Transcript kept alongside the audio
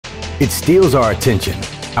It steals our attention,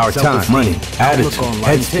 our time, money, attitude,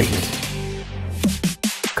 headspace.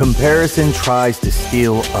 Comparison tries to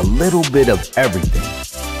steal a little bit of everything.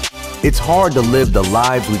 It's hard to live the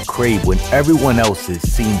lives we crave when everyone else's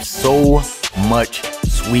seems so much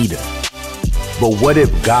sweeter. But what if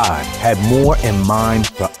God had more in mind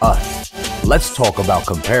for us? Let's talk about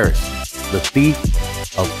comparison, the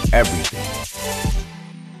thief of everything.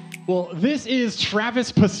 Well, this is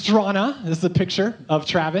Travis Pastrana. This is a picture of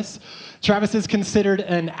Travis. Travis is considered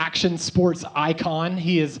an action sports icon.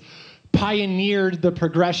 He has pioneered the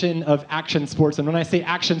progression of action sports. And when I say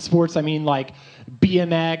action sports, I mean like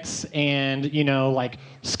BMX and, like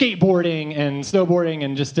skateboarding and snowboarding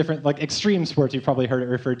and just different like extreme sports you've probably heard it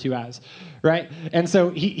referred to as, right? And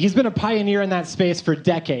so he's been a pioneer in that space for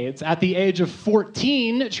decades. At the age of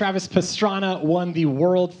 14, Travis Pastrana won the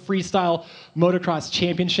World Freestyle Motocross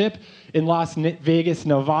Championship in Las Vegas,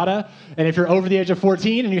 Nevada. And if you're over the age of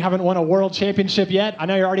 14 and you haven't won a world championship yet, I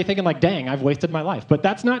know you're already thinking like, dang, I've wasted my life. But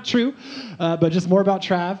that's not true. But just more about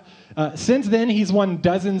Trav. Since then, he's won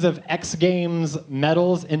dozens of X Games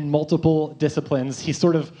medals in multiple disciplines. He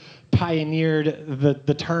sort of pioneered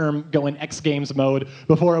the term going X Games mode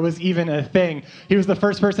before it was even a thing. He was the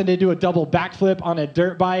first person to do a double backflip on a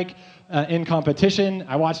dirt bike in competition.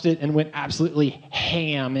 I watched it and went absolutely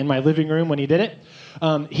ham in my living room when he did it.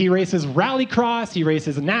 He races rallycross, he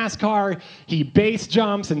races NASCAR, he base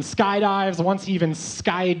jumps and skydives. Once he even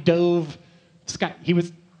skydove.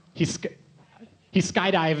 He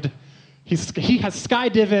skydived. He has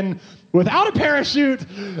skydiving without a parachute,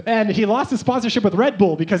 and he lost his sponsorship with Red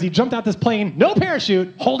Bull because he jumped out this plane, no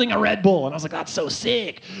parachute, holding a Red Bull. And I was like, that's so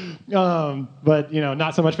sick. But,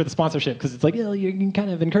 not so much for the sponsorship because it's like, you're kind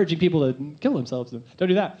of encouraging people to kill themselves. Don't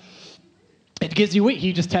do that. It gives you weight.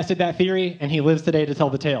 He just tested that theory, and he lives today to tell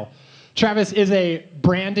the tale. Travis is a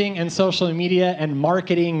branding and social media and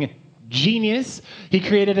marketing genius. He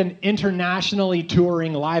created an internationally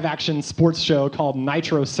touring live-action sports show called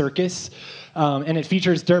Nitro Circus, and it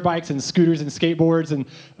features dirt bikes and scooters and skateboards and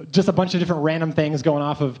just a bunch of different random things going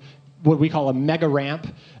off of what we call a mega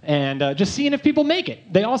ramp, and just seeing if people make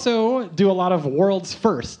it. They also do a lot of world's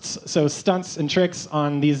firsts, so stunts and tricks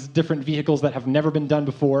on these different vehicles that have never been done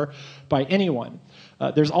before by anyone.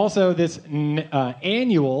 There's also this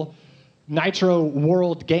annual Nitro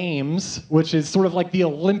World Games, which is sort of like the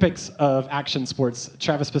Olympics of action sports.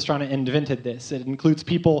 Travis Pastrana invented this. It includes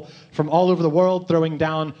people from all over the world throwing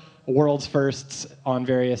down world's firsts on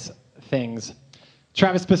various things.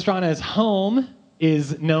 Travis Pastrana's home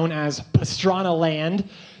is known as Pastrana Land.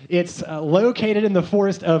 It's located in the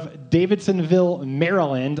forest of Davidsonville,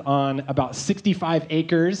 Maryland, on about 65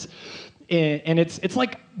 acres. And it's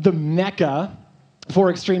like the mecca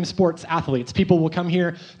for extreme sports athletes. People will come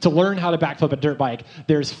here to learn how to backflip a dirt bike.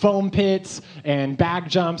 There's foam pits and bag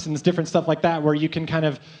jumps and different stuff like that where you can kind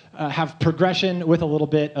of have progression with a little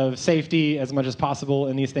bit of safety as much as possible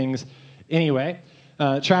in these things anyway.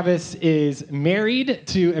 Travis is married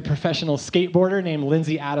to a professional skateboarder named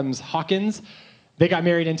Lindsay Adams Hawkins. They got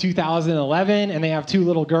married in 2011, and they have two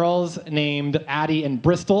little girls named Addie and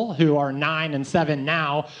Bristol, who are 9 and 7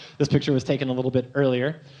 now. This picture was taken a little bit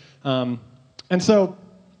earlier. And so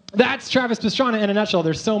that's Travis Pastrana in a nutshell.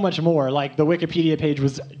 There's so much more. Like, the Wikipedia page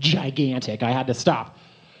was gigantic. I had to stop.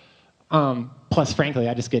 Plus, frankly,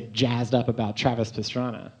 I just get jazzed up about Travis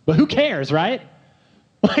Pastrana. But who cares, right?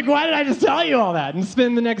 Like, why did I just tell you all that and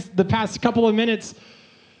spend the past couple of minutes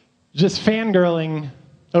just fangirling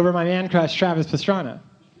over my man crush, Travis Pastrana?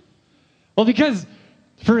 Well, because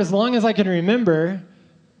for as long as I can remember,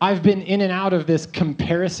 I've been in and out of this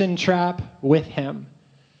comparison trap with him.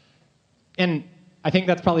 And I think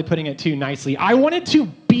that's probably putting it too nicely. I wanted to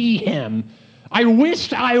be him. I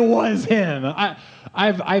wished I was him.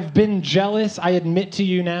 I've been jealous, I admit to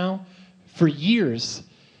you now, for years.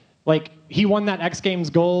 Like, he won that X Games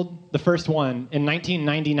gold, the first one, in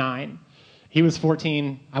 1999. He was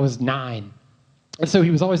 14, I was 9. And so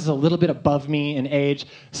he was always a little bit above me in age,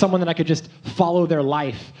 someone that I could just follow their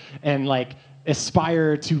life and, like,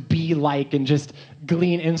 aspire to be like and just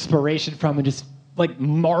glean inspiration from and just, like,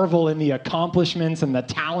 marvel in the accomplishments and the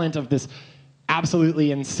talent of this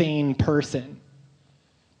absolutely insane person.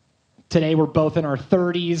 Today, we're both in our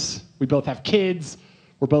 30s. We both have kids.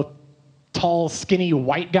 We're both tall, skinny,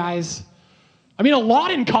 white guys. I mean, a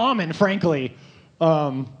lot in common, frankly.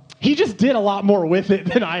 He just did a lot more with it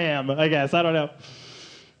than I am, I guess. I don't know.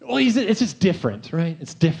 Well, it's just different, right?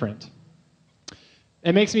 It's different.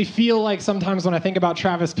 It makes me feel like sometimes when I think about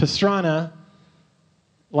Travis Pastrana,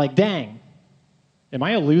 like, dang, am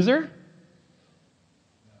I a loser?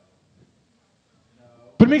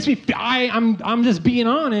 But makes me, I'm just being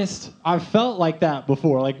honest. I've felt like that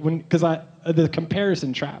before, like because the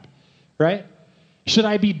comparison trap, right? Should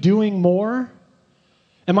I be doing more?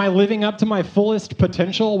 Am I living up to my fullest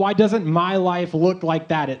potential? Why doesn't my life look like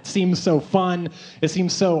that? It seems so fun. It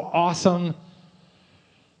seems so awesome.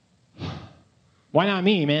 Why not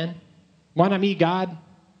me, man? Why not me, God?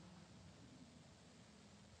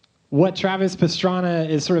 What Travis Pastrana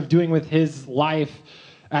is sort of doing with his life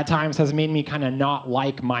at times has made me kind of not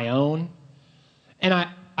like my own. And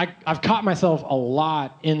I've caught myself a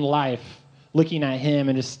lot in life looking at him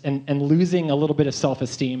and losing a little bit of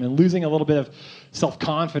self-esteem and losing a little bit of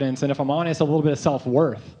self-confidence, and if I'm honest, a little bit of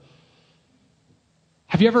self-worth.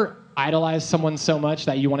 Have you ever idolized someone so much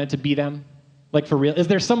that you wanted to be them? Like, for real? Is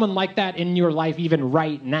there someone like that in your life even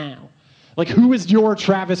right now? Like, who is your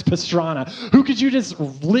Travis Pastrana? Who could you just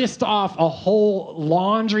list off a whole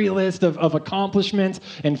laundry list of accomplishments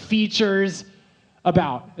and features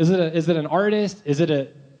about? Is it an artist? Is it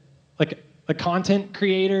a content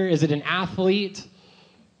creator? Is it an athlete? Do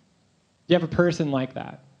you have a person like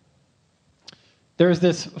that? There's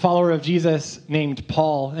this follower of Jesus named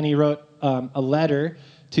Paul, and he wrote a letter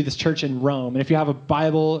to this church in Rome. And if you have a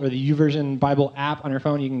Bible or the YouVersion Bible app on your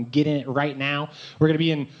phone, you can get in it right now. We're going to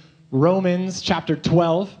be in Romans chapter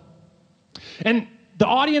 12. And the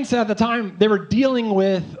audience at the time, they were dealing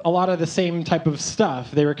with a lot of the same type of stuff.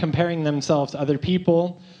 They were comparing themselves to other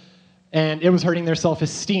people, and it was hurting their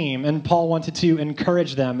self-esteem, and Paul wanted to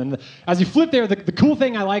encourage them. And as you flip there, the cool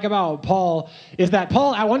thing I like about Paul is that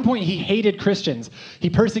Paul, at one point, he hated Christians. He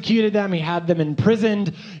persecuted them. He had them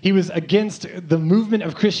imprisoned. He was against the movement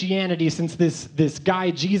of Christianity since this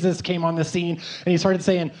guy, Jesus, came on the scene, and he started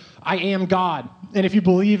saying, I am God, and if you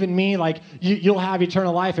believe in me, like, you'll have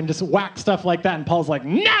eternal life, and just whack stuff like that. And Paul's like,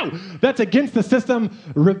 no, that's against the system.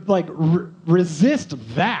 Resist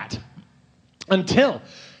that. Until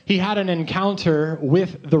he had an encounter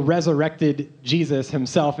with the resurrected Jesus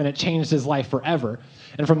himself, and it changed his life forever.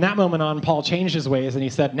 And from that moment on, Paul changed his ways, and he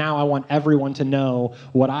said, now I want everyone to know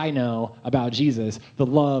what I know about Jesus, the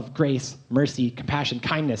love, grace, mercy, compassion,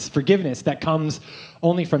 kindness, forgiveness that comes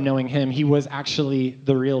only from knowing him. He was actually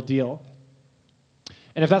the real deal.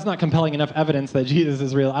 And if that's not compelling enough evidence that Jesus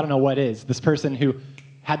is real, I don't know what is. This person who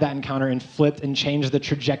had that encounter and flipped and changed the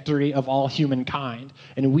trajectory of all humankind.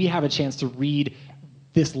 And we have a chance to read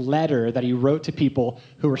this letter that he wrote to people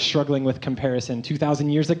who were struggling with comparison 2,000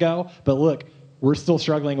 years ago. But look, we're still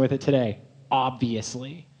struggling with it today,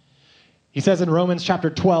 obviously. He says in Romans chapter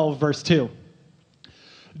 12, verse 2,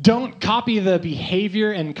 don't copy the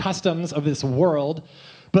behavior and customs of this world,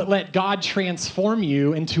 but let God transform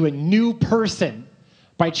you into a new person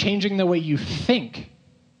by changing the way you think.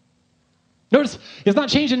 Notice, it's not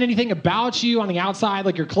changing anything about you on the outside,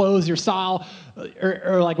 like your clothes, your style,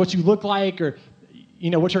 or like what you look like, or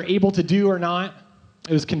what you're able to do or not.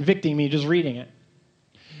 It was convicting me just reading it.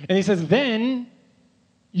 And he says, then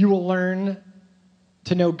you will learn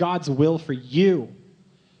to know God's will for you,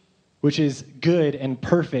 which is good and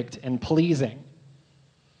perfect and pleasing.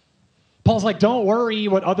 Paul's like, don't worry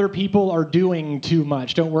what other people are doing too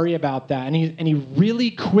much. Don't worry about that. And he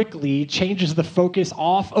really quickly changes the focus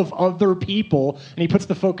off of other people, and he puts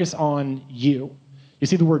the focus on you. You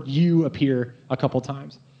see the word you appear a couple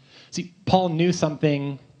times. See, Paul knew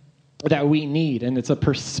something that we need, and it's a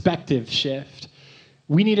perspective shift.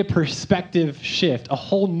 We need a perspective shift, a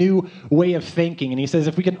whole new way of thinking. And he says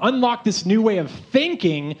if we can unlock this new way of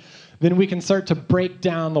thinking, then we can start to break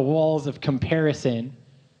down the walls of comparison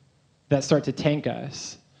that start to tank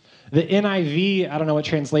us. The NIV, I don't know what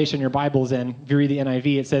translation your Bible's in. If you read the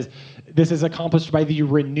NIV, it says, this is accomplished by the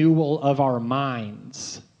renewal of our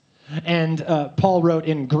minds. And Paul wrote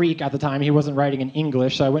in Greek at the time. He wasn't writing in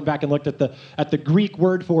English, so I went back and looked at the Greek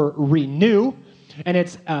word for renew, and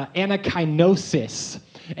it's anakinosis.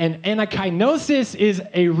 And anakinosis is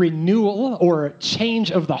a renewal or a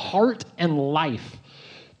change of the heart and life.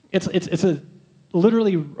 It's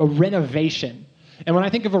literally a renovation. And when I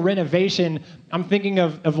think of a renovation, I'm thinking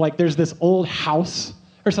of like there's this old house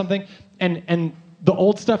or something, and the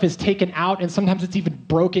old stuff is taken out, and sometimes it's even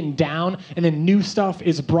broken down, and then new stuff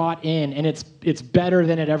is brought in, and it's better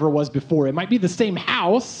than it ever was before. It might be the same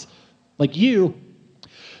house, like you,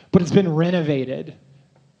 but it's been renovated.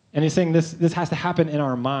 And he's saying this has to happen in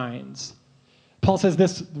our minds. Paul says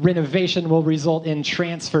this renovation will result in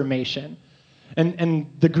transformation.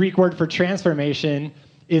 And the Greek word for transformation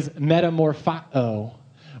is metamorpho,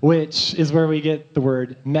 which is where we get the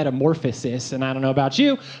word metamorphosis. And I don't know about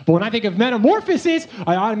you, but when I think of metamorphosis,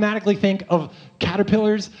 I automatically think of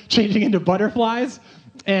caterpillars changing into butterflies.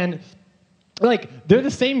 And like, they're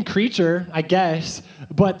the same creature, I guess,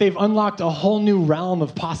 but they've unlocked a whole new realm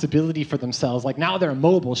of possibility for themselves. Like, now they're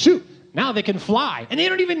mobile. Shoot, now they can fly, and they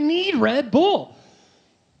don't even need Red Bull.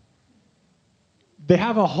 They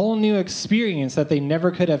have a whole new experience that they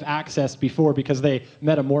never could have accessed before because they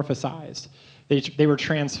metamorphosized. They were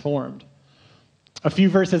transformed. A few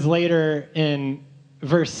verses later, in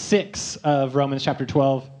verse 6 of Romans chapter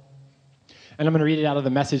 12, and I'm going to read it out of the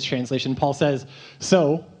Message translation, Paul says,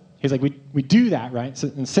 so, he's like, we do that, right?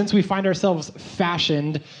 So, and since we find ourselves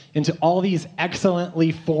fashioned into all these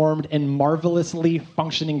excellently formed and marvelously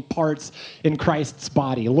functioning parts in Christ's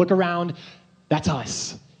body, look around, that's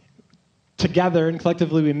us. Together and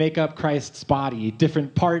collectively, we make up Christ's body.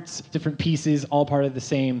 Different parts, different pieces, all part of the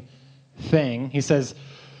same thing. He says,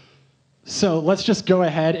 so let's just go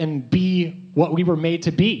ahead and be what we were made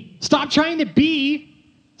to be. Stop trying to be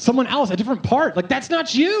someone else, a different part. Like, that's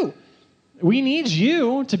not you. We need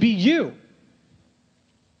you to be you.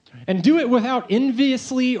 And do it without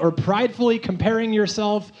enviously or pridefully comparing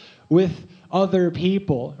yourself with other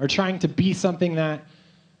people or trying to be something that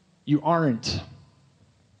you aren't.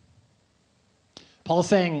 Paul's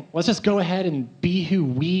saying, let's just go ahead and be who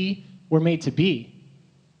we were made to be.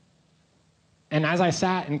 And as I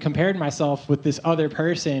sat and compared myself with this other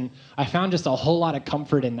person, I found just a whole lot of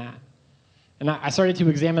comfort in that. And I started to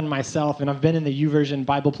examine myself, and I've been in the YouVersion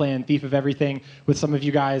Bible Plan, Thief of Everything, with some of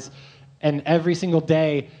you guys. And every single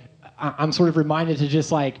day, I'm sort of reminded to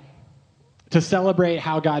just like, to celebrate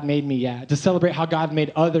how God made me, yeah. To celebrate how God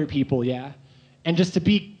made other people, yeah. And just to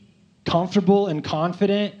be comfortable and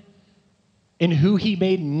confident in who he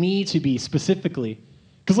made me to be specifically.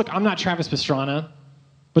 Because look, I'm not Travis Pastrana,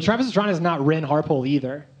 but Travis Pastrana is not Ren Harpole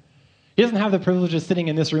either. He doesn't have the privilege of sitting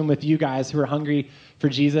in this room with you guys who are hungry for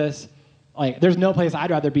Jesus. Like, there's no place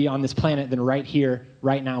I'd rather be on this planet than right here,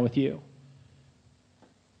 right now with you.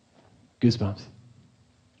 Goosebumps.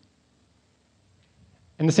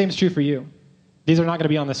 And the same is true for you. These are not going to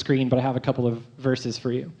be on the screen, but I have a couple of verses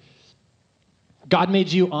for you. God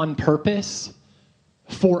made you on purpose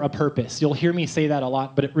for a purpose. You'll hear me say that a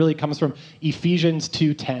lot, but it really comes from Ephesians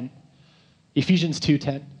 2:10. Ephesians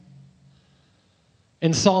 2:10.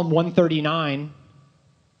 In Psalm 139,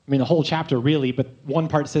 I mean, the whole chapter really, but one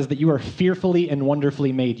part says that you are fearfully and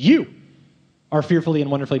wonderfully made. You are fearfully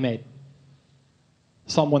and wonderfully made.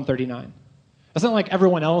 Psalm 139. It's not like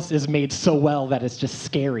everyone else is made so well that it's just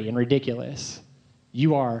scary and ridiculous.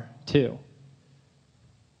 You are too.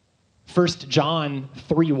 1 John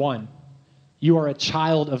 3:1. You are a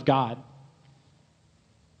child of God.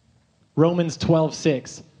 Romans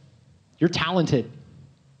 12:6. You're talented.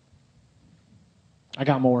 I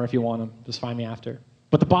got more if you want them. Just find me after.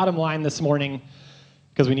 But the bottom line this morning,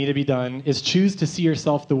 because we need to be done, is choose to see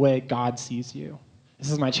yourself the way God sees you.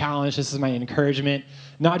 This is my challenge. This is my encouragement,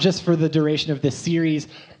 not just for the duration of this series,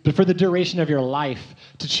 but for the duration of your life,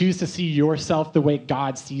 to choose to see yourself the way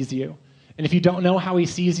God sees you. And if you don't know how he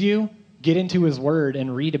sees you, get into his word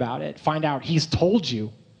and read about it. Find out he's told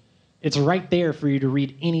you. It's right there for you to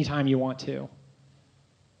read anytime you want to.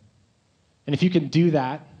 And if you can do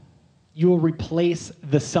that, you will replace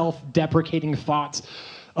the self-deprecating thoughts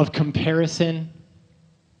of comparison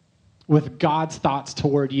with God's thoughts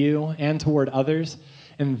toward you and toward others.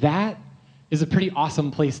 And that is a pretty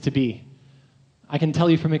awesome place to be. I can tell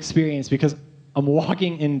you from experience because I'm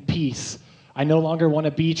walking in peace. I no longer want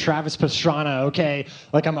to be Travis Pastrana, okay?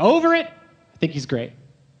 Like, I'm over it. I think he's great.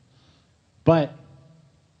 But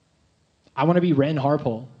I want to be Ren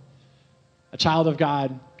Harpole, a child of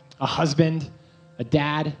God, a husband, a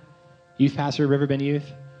dad, youth pastor, Riverbend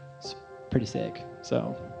Youth. It's pretty sick.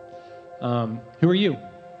 So, who are you?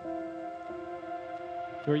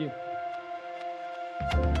 Who are you?